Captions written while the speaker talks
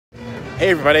Hey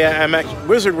everybody, I'm at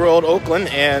Wizard World, Oakland,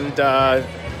 and the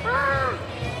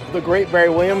great Barry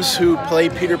Williams, who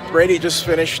played Peter Brady, just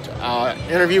finished an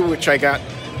interview which I got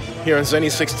here on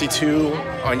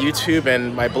Zenny62 on YouTube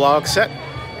and my blog set.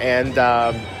 And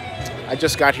I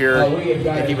just got here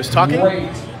and he was talking,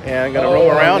 and I'm going to roam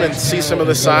around and see some of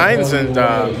the signs, and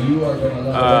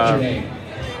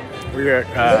we're going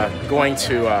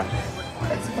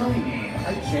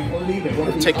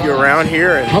to take you around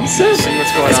here and see what's going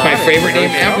on. That's my favorite name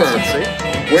ever.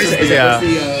 Where's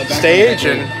the stage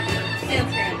and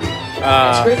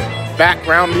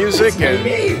background music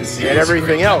and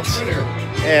everything else.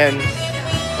 And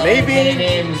maybe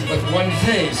names with one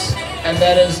face, and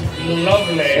that is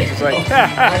lovely. It's like,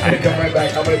 I'm gonna come right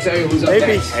back. I'm gonna tell you who's up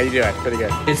next. How you doing? Pretty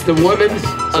good. It's the women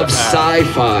of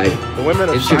sci-fi. The women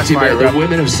of it's 15 sci-fi. minutes. The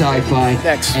women of sci-fi.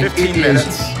 Next 15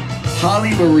 minutes.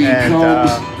 Holly Marie and,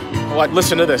 Combs. What?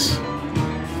 Listen to this.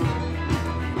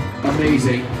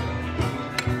 Amazing.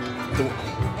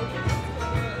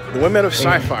 The women of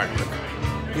sci-fi.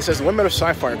 He says the women of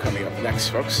sci-fi are coming up next,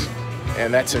 folks.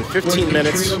 And that's in 15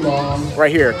 minutes.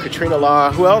 Right here. Katrina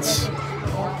Law. Who else?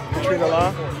 Katrina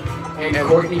Law. And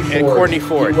Courtney Ford. And Courtney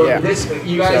Ford, yeah.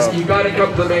 You guys, you got to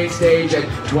come to the main stage at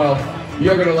 12.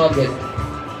 You're going to love it.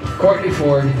 Courtney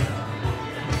Ford.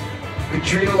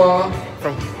 Katrina Law.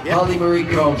 Holly Marie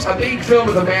Combs. I'm being filmed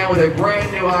with a man with a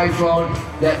brand new iPhone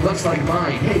that looks like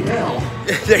mine. Hey, Bill.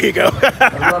 There you go.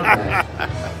 I love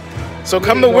that. So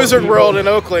come to Wizard World in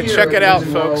Oakland. Check it out,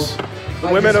 folks.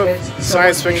 Women of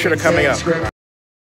science fiction are coming up.